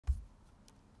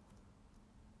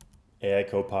AI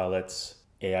copilots,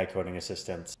 AI coding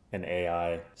assistants, and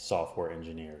AI software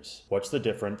engineers. What's the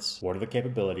difference? What are the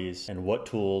capabilities? And what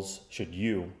tools should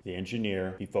you, the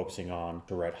engineer, be focusing on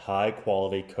to write high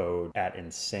quality code at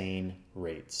insane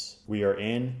rates? We are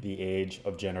in the age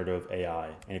of generative AI,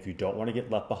 and if you don't want to get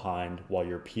left behind while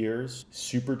your peers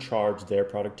supercharge their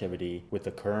productivity with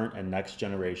the current and next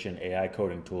generation AI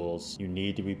coding tools, you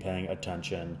need to be paying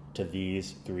attention to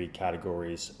these three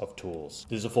categories of tools.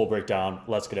 This is a full breakdown.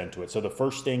 Let's get into it. So the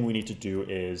first thing we need to do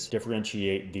is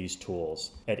differentiate these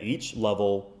tools. At each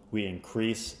level, we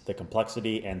increase the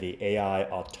complexity and the AI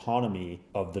autonomy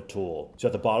of the tool. So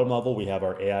at the bottom level, we have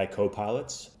our AI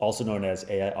copilots, also known as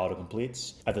AI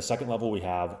autocompletes. At the second level, we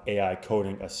have AI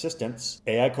coding assistants.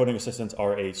 AI coding assistants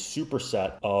are a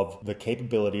superset of the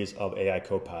capabilities of AI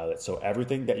copilot. So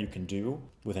everything that you can do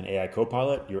with an AI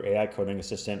copilot, your AI coding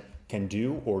assistant can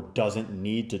do or doesn't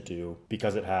need to do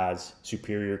because it has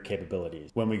superior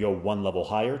capabilities. When we go one level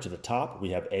higher to the top, we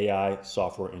have AI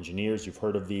software engineers. You've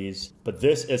heard of these, but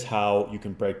this is how you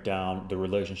can break down the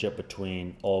relationship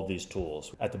between all of these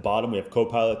tools. At the bottom, we have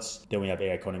copilots, then we have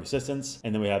AI coding assistants,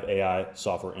 and then we have AI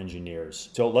software engineers.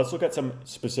 So let's look at some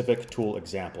specific tool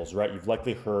examples, right? You've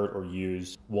likely heard or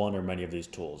used one or many of these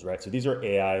tools, right? So these are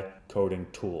AI coding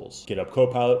tools. GitHub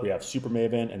Copilot, we have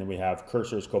Supermaven, and then we have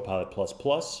Cursor's Copilot++.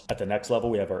 At the next level,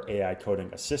 we have our AI coding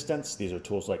assistants. These are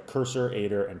tools like Cursor,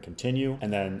 Aider, and Continue.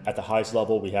 And then at the highest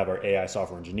level, we have our AI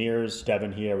software engineers.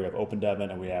 Devon here, we have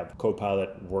OpenDevon, and we have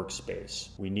Copilot Workspace.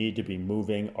 We need to be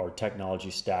moving our technology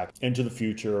stack into the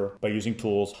future by using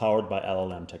tools powered by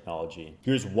LLM technology.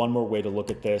 Here's one more way to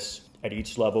look at this. At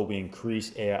each level, we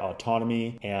increase AI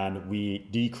autonomy and we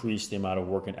decrease the amount of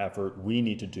work and effort we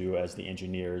need to do as the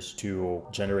engineers to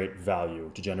generate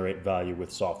value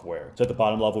with software. So at the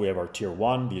bottom level, we have our tier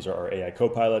 1. These are our AI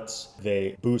copilots.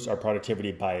 They boost our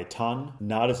productivity by a ton,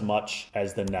 not as much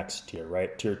as the next tier,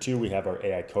 right? Tier 2, we have our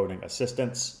AI coding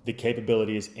assistants. The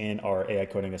capabilities in our AI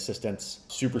coding assistants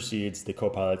supersedes the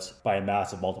copilots by a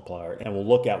massive multiplier. And we'll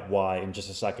look at why in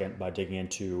just a second by digging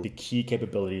into the key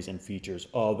capabilities and features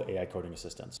of AI coding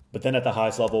assistants. But then at the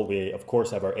highest level, we of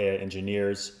course have our AI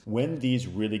engineers. When these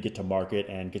really get to market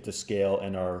and get to scale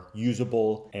and are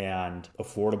usable and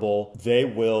affordable, they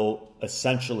will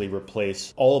essentially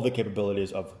replace all of the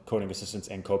capabilities of coding assistants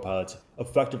and copilots,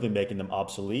 effectively making them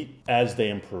obsolete as they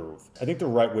improve. I think the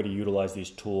right way to utilize these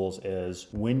tools is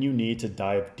when you need to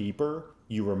dive deeper,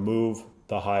 you remove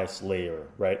the highest layer,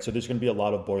 right? So there's going to be a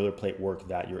lot of boilerplate work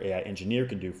that your AI engineer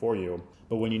can do for you.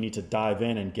 But when you need to dive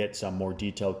in and get some more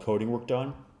detailed coding work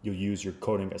done, you'll use your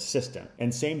coding assistant.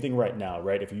 And same thing right now,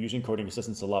 right? If you're using coding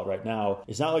assistants a lot right now,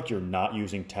 it's not like you're not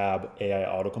using tab AI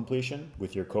autocompletion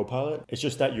with your copilot. It's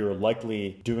just that you're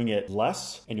likely doing it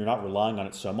less and you're not relying on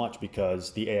it so much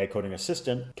because the AI coding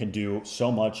assistant can do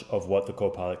so much of what the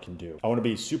copilot can do. I want to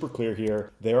be super clear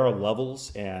here. There are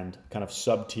levels and kind of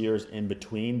sub tiers in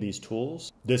between these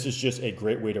tools. This is just a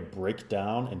great way to break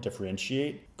down and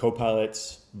differentiate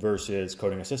copilots versus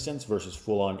coding assistants versus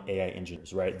full-on AI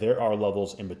engineers, right? There are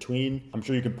levels in between. I'm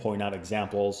sure you can point out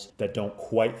examples that don't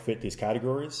quite fit these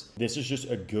categories. This is just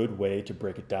a good way to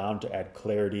break it down, to add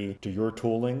clarity to your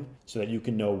tooling so that you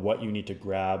can know what you need to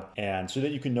grab and so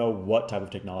that you can know what type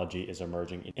of technology is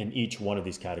emerging in each one of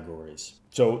these categories.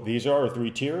 So these are our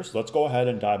three tiers. Let's go ahead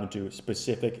and dive into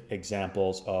specific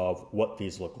examples of what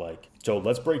these look like. So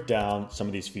let's break down some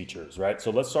of these features, right?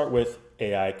 So let's start with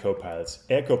AI copilots.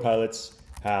 AI copilots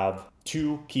have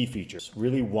two key features,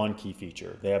 really one key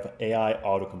feature. They have AI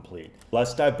autocomplete.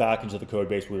 Let's dive back into the code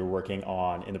base we were working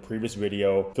on in the previous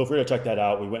video. Feel free to check that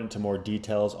out. We went into more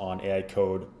details on AI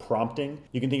code prompting.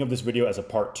 You can think of this video as a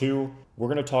part 2. We're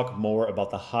going to talk more about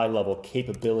the high level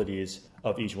capabilities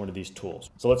of each one of these tools.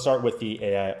 So let's start with the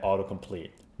AI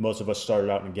autocomplete. Most of us started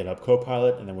out in GitHub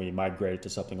Copilot and then we migrated to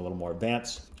something a little more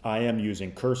advanced. I am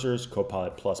using Cursor's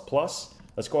Copilot++.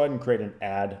 Let's go ahead and create an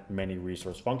add many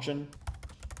resource function.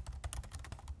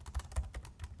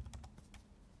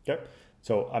 Okay,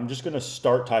 so I'm just going to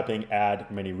start typing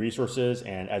add many resources,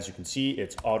 and as you can see,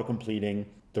 it's auto-completing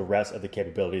the rest of the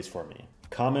capabilities for me.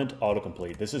 Comment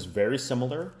autocomplete. This is very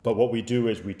similar, but what we do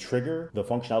is we trigger the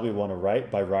functionality we want to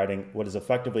write by writing what is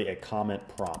effectively a comment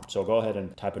prompt. So go ahead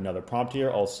and type another prompt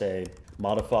here. I'll say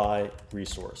modify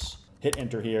resource. Hit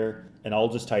enter here, and I'll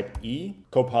just type E.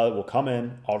 Copilot will come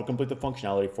in, autocomplete the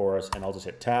functionality for us, and I'll just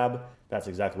hit tab. That's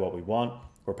exactly what we want.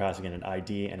 We're passing in an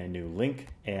ID and a new link,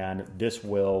 and this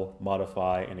will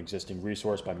modify an existing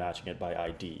resource by matching it by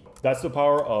ID. That's the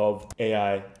power of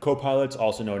AI copilots,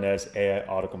 also known as AI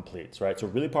autocompletes, right? So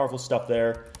really powerful stuff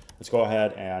there. Let's go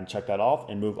ahead and check that off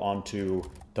and move on to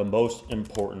the most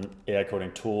important AI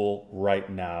coding tool right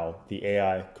now, the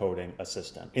AI coding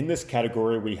assistant. In this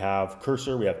category, we have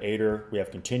Cursor, we have Aider, we have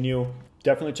Continue.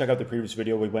 Definitely check out the previous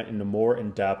video. We went into more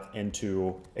in depth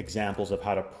into examples of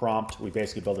how to prompt. We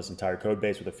basically built this entire code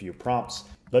base with a few prompts.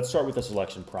 Let's start with the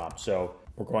selection prompt. So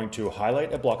we're going to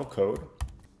highlight a block of code.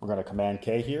 We're going to Command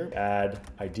K here, add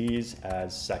IDs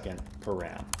as second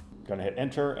param. I'm going to hit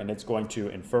enter and it's going to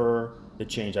infer the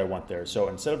change I want there. So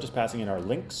instead of just passing in our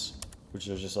links, which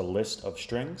is just a list of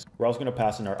strings, we're also going to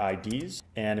pass in our IDs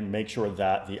and make sure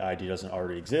that the ID doesn't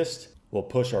already exist. We'll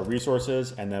push our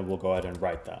resources and then we'll go ahead and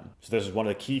write them. So this is one of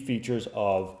the key features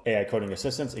of AI coding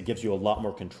assistants. It gives you a lot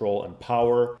more control and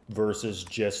power versus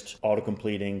just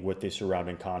auto-completing with the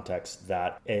surrounding context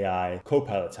that AI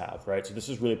copilots have, right? So this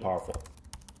is really powerful.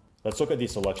 Let's look at the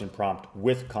selection prompt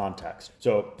with context.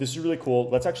 So this is really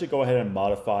cool. Let's actually go ahead and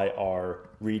modify our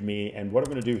README. And what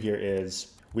I'm going to do here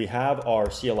is we have our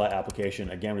CLI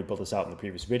application. Again, we built this out in the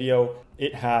previous video.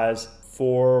 It has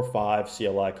 4 or 5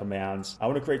 CLI commands. I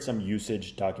want to create some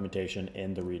usage documentation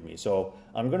in the README. So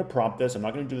I'm going to prompt this. I'm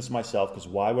not going to do this myself because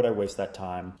why would I waste that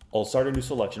time? I'll start a new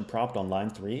selection prompt on line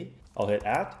 3. I'll hit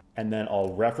at, and then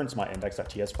I'll reference my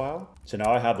index.ts file. So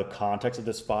now I have the context of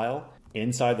this file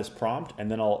inside this prompt,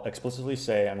 and then I'll explicitly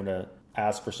say I'm going to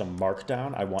ask for some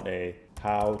markdown. I want a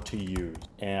how to use,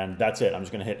 and that's it. I'm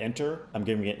just going to hit enter. I'm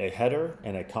giving it a header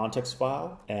and a context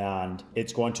file, and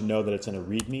it's going to know that it's in a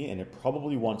README, and it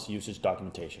probably wants usage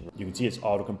documentation. You can see it's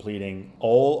auto-completing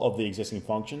all of the existing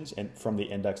functions and from the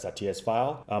index.ts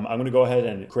file. I'm going to go ahead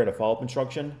and create a follow-up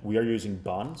instruction. We are using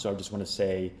bun, so I just want to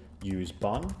say use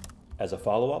bun as a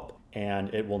follow-up,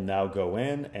 and it will now go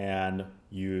in and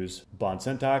use bun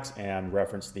syntax and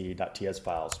reference the .ts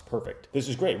files. Perfect. This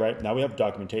is great, right? Now we have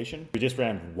documentation. We just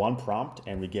ran one prompt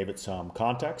and we gave it some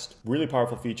context. Really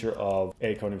powerful feature of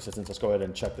AI coding assistants. Let's go ahead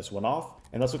and check this one off.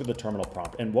 And let's look at the terminal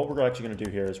prompt. And what we're actually going to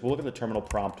do here is we'll look at the terminal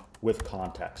prompt with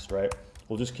context, right?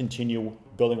 We'll just continue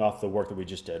building off the work that we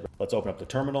just did. Let's open up the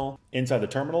terminal. Inside the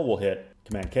terminal, we'll hit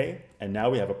Command K, and now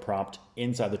we have a prompt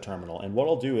inside the terminal. And what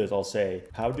I'll do is I'll say,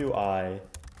 how do I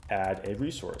add a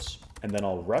resource? And then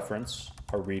I'll reference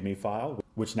our README file,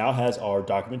 which now has our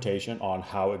documentation on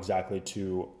how exactly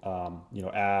to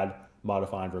add,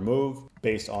 modify, and remove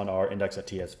based on our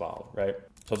index.ts file, right?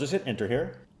 So I'll just hit enter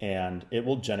here, and it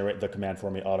will generate the command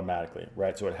for me automatically,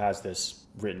 right? So it has this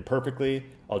written perfectly.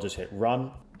 I'll just hit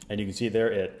run, and you can see there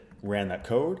it ran that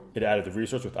code. It added the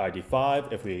resource with ID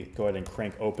 5. If we go ahead and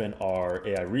crank open our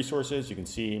AI resources, you can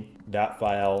see that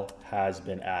file has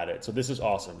been added. So this is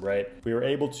awesome, right? We were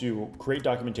able to create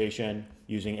documentation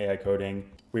using AI coding.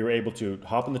 We were able to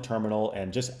hop in the terminal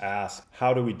and just ask,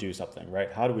 how do we do something,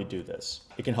 right? How do we do this?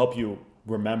 It can help you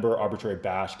remember arbitrary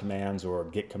bash commands or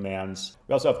git commands.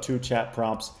 We also have 2 chat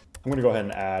prompts. I'm gonna go ahead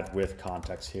and add with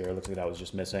context here. Looks like that was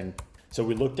just missing. So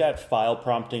we looked at file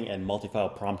prompting and multi-file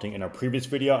prompting in our previous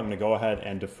video. I'm going to go ahead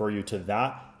and defer you to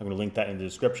that. I'm going to link that in the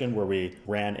description where we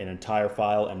ran an entire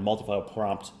file and multi-file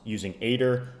prompt using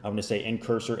Aider. I'm going to say in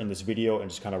Cursor in this video and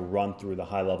just kind of run through the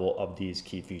high level of these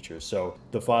key features. So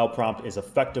the file prompt is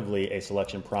effectively a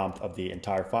selection prompt of the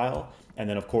entire file. And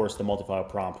then of course the multi-file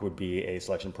prompt would be a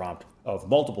selection prompt of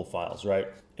multiple files, right?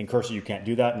 In Cursor, you can't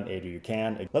do that. In Aider, you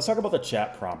can. Let's talk about the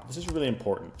chat prompt. This is really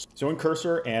important. So in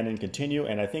Cursor and in Continue,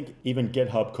 and I think even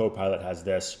GitHub Copilot has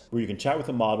this, where you can chat with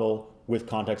a model with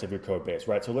context of your code base,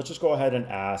 right? So let's just go ahead and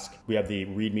ask. We have the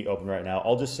README open right now.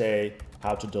 I'll just say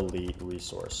how to delete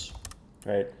resource,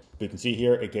 right? You can see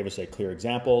here, it gave us a clear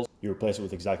example. You replace it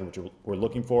with exactly what we're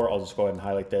looking for. I'll just go ahead and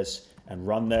highlight this and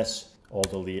run this. I'll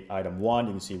delete item 1.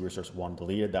 You can see resource 1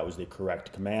 deleted. That was the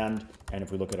correct command. And if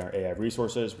we look at our AI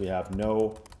resources, we have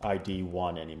no ID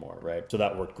 1 anymore, right? So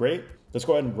that worked great. Let's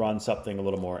go ahead and run something a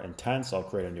little more intense. I'll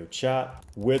create a new chat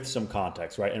with some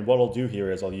context, right? And what I'll do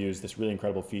here is I'll use this really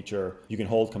incredible feature. You can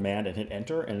hold command and hit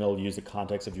enter, and it'll use the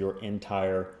context of your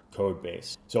entire code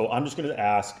base. So I'm just going to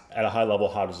ask at a high level,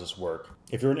 how does this work?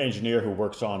 If you're an engineer who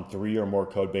works on 3 or more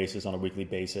code bases on a weekly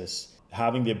basis,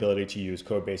 having the ability to use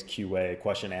code-based QA,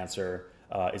 question answer,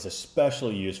 is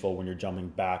especially useful when you're jumping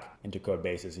back into code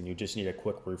bases and you just need a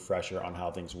quick refresher on how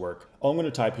things work. All I'm going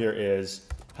to type here is,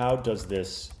 how does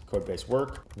this code base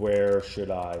work? Where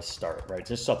should I start, right?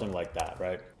 Just something like that,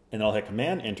 right? And I'll hit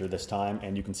command enter this time,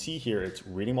 and you can see here it's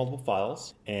reading multiple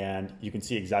files, and you can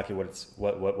see exactly what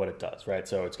it does, right?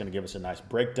 So it's going to give us a nice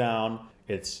breakdown.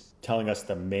 It's telling us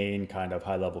the main kind of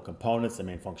high-level components, the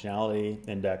main functionality,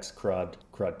 index, CRUD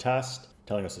test,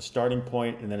 telling us the starting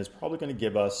point, and then it's probably going to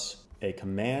give us a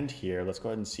command here. Let's go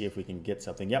ahead and see if we can get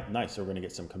something. Yep, nice. So we're going to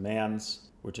get some commands,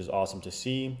 which is awesome to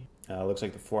see. Looks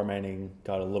like the formatting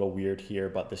got a little weird here,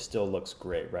 but this still looks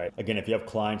great, right? Again, if you have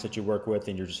clients that you work with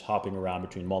and you're just hopping around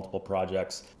between multiple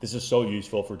projects, this is so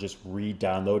useful for just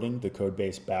re-downloading the code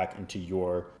base back into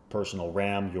your personal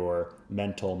RAM, your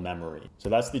mental memory. So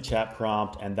that's the chat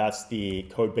prompt, and that's the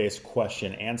code base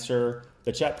question answer.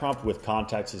 The chat prompt with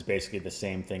context is basically the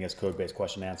same thing as code base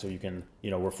question answer. You can,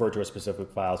 refer to a specific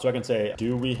file. So I can say,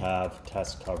 do we have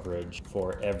test coverage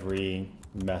for every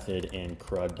method in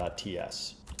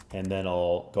crud.ts? And then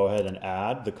I'll go ahead and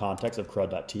add the context of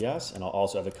crud.ts, and I'll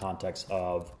also add the context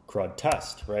of crud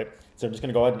test, right? So I'm just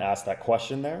gonna go ahead and ask that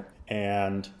question there.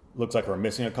 And looks like we're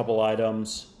missing a couple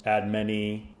items. Add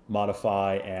many,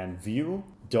 modify, and view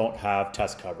don't have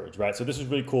test coverage, right? So this is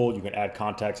really cool. You can add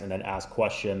context and then ask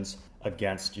questions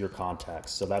against your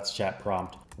context. So that's chat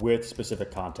prompt with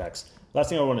specific context. Last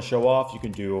thing I want to show off, you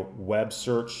can do web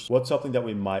search. What's something that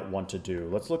we might want to do?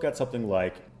 Let's look at something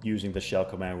like using the shell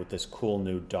command with this cool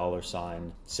new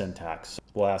 $ syntax.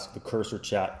 We'll ask the cursor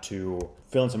chat to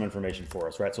fill in some information for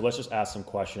us, right? So let's just ask some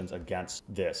questions against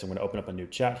this. I'm going to open up a new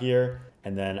chat here,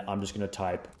 and then I'm just going to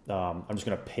type, I'm just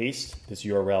going to paste this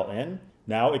URL in.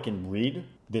 Now it can read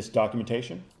this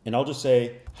documentation, and I'll just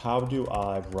say, how do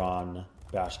I run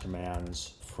bash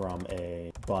commands from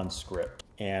a bun script?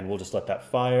 And we'll just let that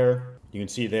fire. You can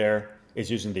see there it's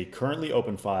using the currently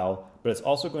open file, but it's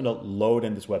also going to load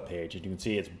in this web page. And you can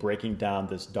see it's breaking down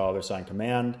this $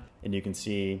 command, and you can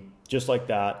see just like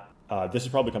that. This is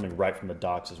probably coming right from the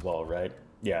docs as well, right?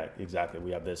 Yeah, exactly.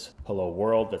 We have this hello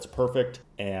world that's perfect,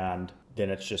 and then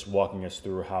it's just walking us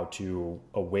through how to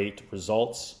await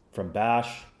results from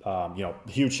bash.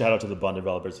 Huge shout out to the Bun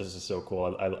developers. This is so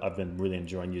cool. I've been really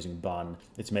enjoying using Bun.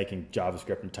 It's making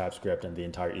JavaScript and TypeScript and the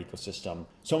entire ecosystem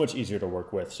so much easier to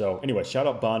work with. So anyway, shout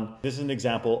out Bun. This is an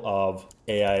example of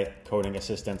AI coding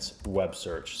assistance web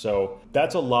search. So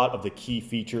that's a lot of the key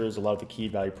features, a lot of the key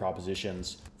value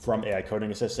propositions from AI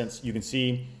coding assistance. You can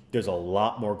see there's a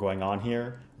lot more going on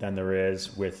here than there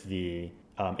is with the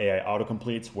AI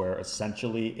autocompletes, where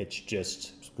essentially it's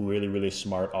just really, really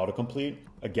smart autocomplete.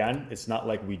 Again, it's not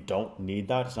like we don't need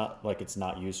that. It's not like it's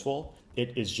not useful.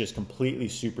 It is just completely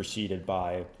superseded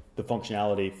by the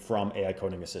functionality from AI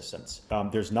coding assistance.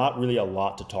 There's not really a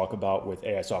lot to talk about with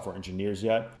AI software engineers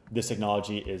yet. This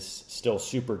technology is still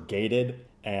super gated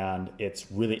and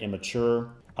it's really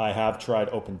immature. I have tried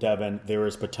OpenDevon. There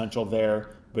is potential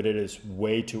there, but it is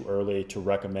way too early to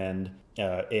recommend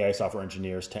AI software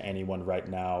engineers to anyone right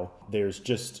now. There's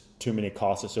just too many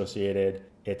costs associated.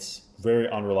 It's very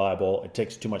unreliable. It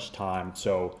takes too much time.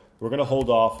 So we're going to hold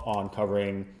off on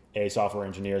covering AI software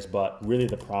engineers, but really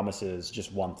the promise is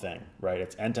just one thing, right?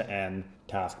 It's end-to-end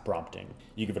task prompting.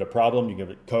 You give it a problem, you give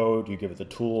it code, you give it the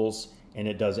tools, and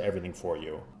it does everything for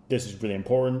you. This is really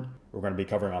important. We're going to be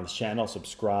covering on this channel.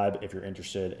 Subscribe if you're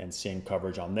interested in seeing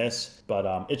coverage on this,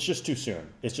 but it's just too soon.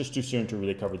 It's just too soon to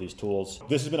really cover these tools.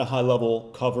 This has been a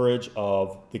high-level coverage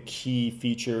of the key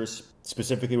features,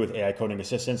 specifically with AI coding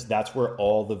assistance. That's where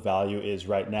all the value is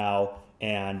right now.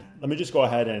 And let me just go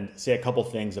ahead and say a couple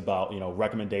things about,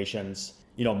 recommendations.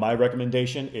 My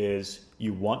recommendation is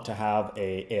you want to have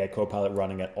a AI Copilot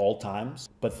running at all times,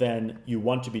 but then you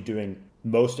want to be doing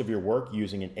most of your work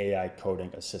using an AI coding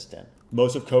assistant.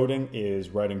 Most of coding is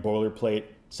writing boilerplate,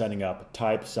 setting up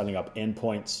types, setting up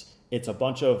endpoints. It's a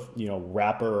bunch of,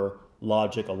 wrapper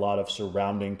logic, a lot of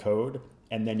surrounding code.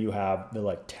 And then you have the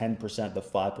 10%, the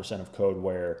 5% of code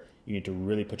where you need to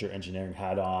really put your engineering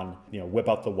hat on, whip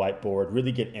out the whiteboard,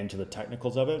 really get into the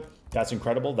technicals of it. That's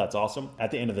incredible. That's awesome. At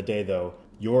the end of the day, though,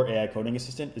 your AI coding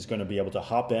assistant is going to be able to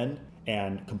hop in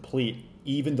and complete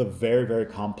even the very, very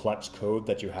complex code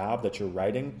that you have, that you're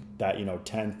writing, that,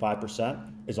 10, 5%,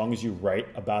 as long as you write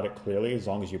about it clearly, as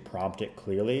long as you prompt it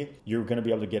clearly, you're going to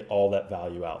be able to get all that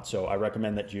value out. So I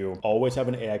recommend that you always have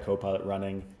an AI Copilot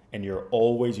running and you're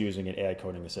always using an AI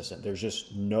coding assistant. There's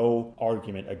just no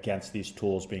argument against these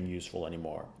tools being useful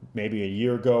anymore. Maybe a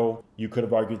year ago, you could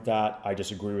have argued that. I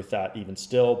disagree with that even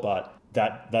still, but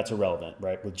that's irrelevant,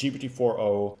 right? With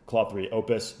GPT-4o, Claude 3,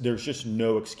 Opus, there's just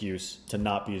no excuse to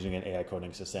not be using an AI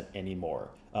coding assistant anymore.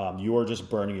 You are just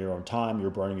burning your own time. You're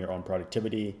burning your own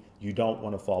productivity. You don't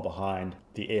want to fall behind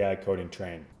the AI coding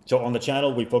train. So on the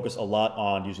channel, we focus a lot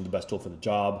on using the best tool for the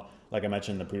job. Like I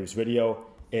mentioned in the previous video,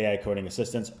 AI coding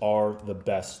assistants are the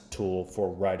best tool for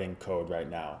writing code right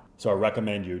now. So I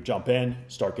recommend you jump in,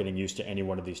 start getting used to any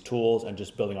one of these tools and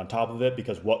just building on top of it,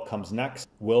 because what comes next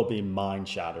will be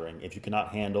mind-shattering. If you cannot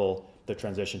handle the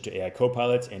transition to AI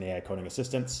copilots and AI coding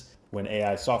assistants, when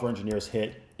AI software engineers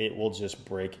hit, it will just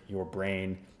break your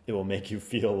brain. It will make you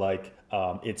feel like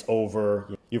it's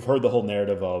over. You've heard the whole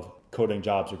narrative of coding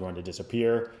jobs are going to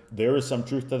disappear. There is some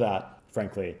truth to that,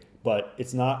 frankly, but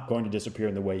it's not going to disappear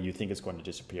in the way you think it's going to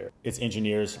disappear. It's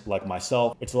engineers like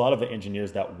myself. It's a lot of the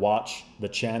engineers that watch the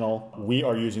channel. We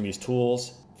are using these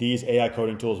tools. These AI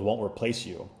coding tools won't replace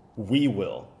you. We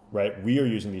will, right? We are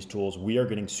using these tools. We are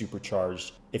getting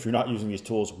supercharged. If you're not using these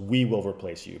tools, we will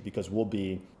replace you because we'll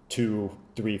be 2,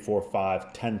 3, 4,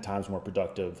 5, 10 times more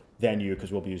productive than you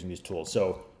because we'll be using these tools.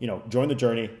 So, join the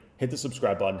journey, hit the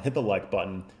subscribe button, hit the like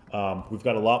button. We've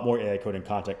got a lot more AI coding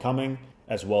content coming,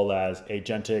 as well as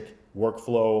agentic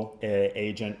workflow, AI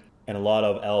agent, and a lot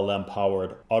of LLM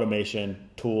powered automation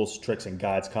tools, tricks, and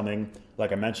guides coming.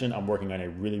 Like I mentioned, I'm working on a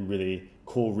really, really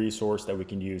cool resource that we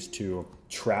can use to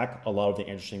track a lot of the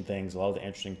interesting things, a lot of the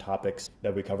interesting topics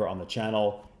that we cover on the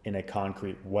channel in a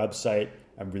concrete website.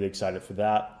 I'm really excited for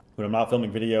that. When I'm not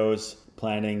filming videos,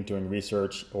 planning, doing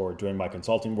research, or doing my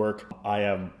consulting work, I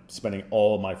am spending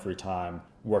all of my free time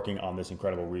working on this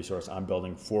incredible resource I'm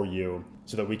building for you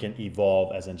so that we can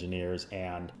evolve as engineers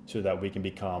and so that we can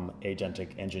become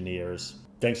agentic engineers.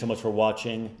 Thanks so much for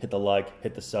watching. Hit the like,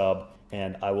 hit the sub,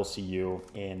 and I will see you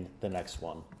in the next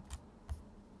one.